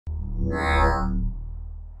Marble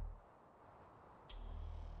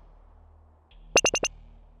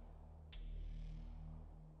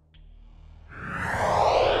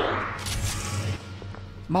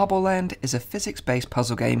Land is a physics-based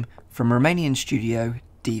puzzle game from Romanian studio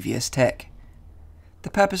Devious Tech. The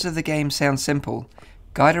purpose of the game sounds simple: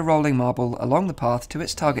 guide a rolling marble along the path to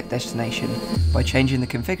its target destination by changing the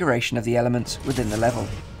configuration of the elements within the level.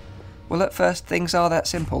 Well, at first things are that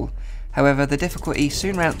simple, however the difficulty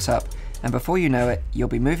soon ramps up, and before you know it, you'll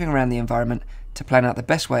be moving around the environment to plan out the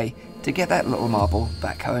best way to get that little marble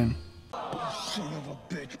back home. Son of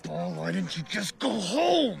a bitch, Paul, why didn't you just go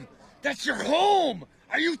home? That's your home!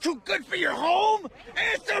 Are you too good for your home?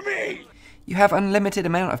 Answer me! You have unlimited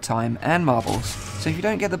amount of time and marbles, so if you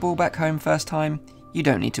don't get the ball back home first time, you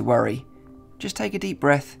don't need to worry. Just take a deep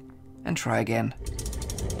breath and try again.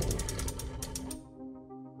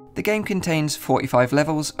 The game contains 45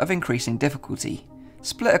 levels of increasing difficulty,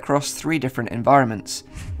 split across 3 different environments: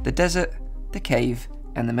 the desert, the cave,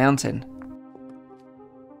 and the mountain.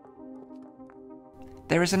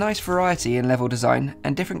 There is a nice variety in level design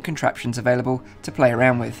and different contraptions available to play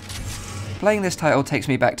around with. Playing this title takes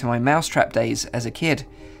me back to my mousetrap days as a kid.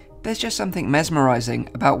 There's just something mesmerising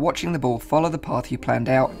about watching the ball follow the path you planned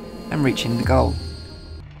out and reaching the goal.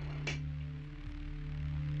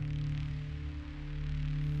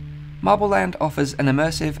 Marble Land offers an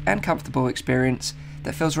immersive and comfortable experience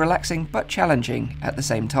that feels relaxing but challenging at the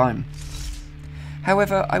same time.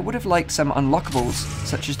 However, I would have liked some unlockables,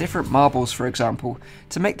 such as different marbles for example,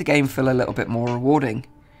 to make the game feel a little bit more rewarding.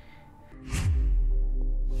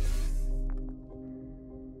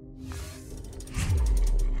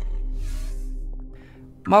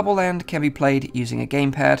 Marble Land can be played using a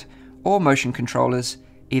gamepad or motion controllers,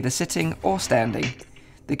 either sitting or standing.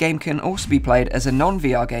 The game can also be played as a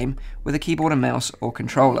non-VR game with a keyboard and mouse or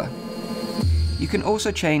controller. You can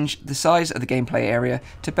also change the size of the gameplay area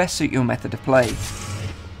to best suit your method of play.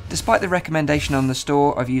 Despite the recommendation on the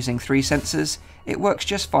store of using 3 sensors, it works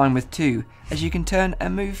just fine with 2, as you can turn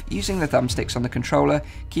and move using the thumbsticks on the controller,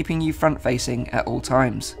 keeping you front facing at all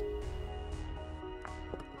times.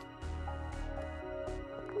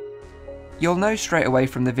 You'll know straight away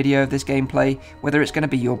from the video of this gameplay whether it's going to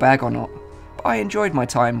be your bag or not, but I enjoyed my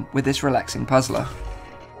time with this relaxing puzzler.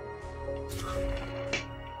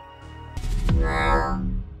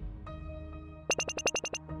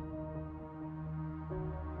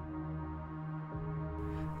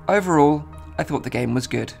 Overall, I thought the game was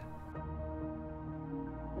good.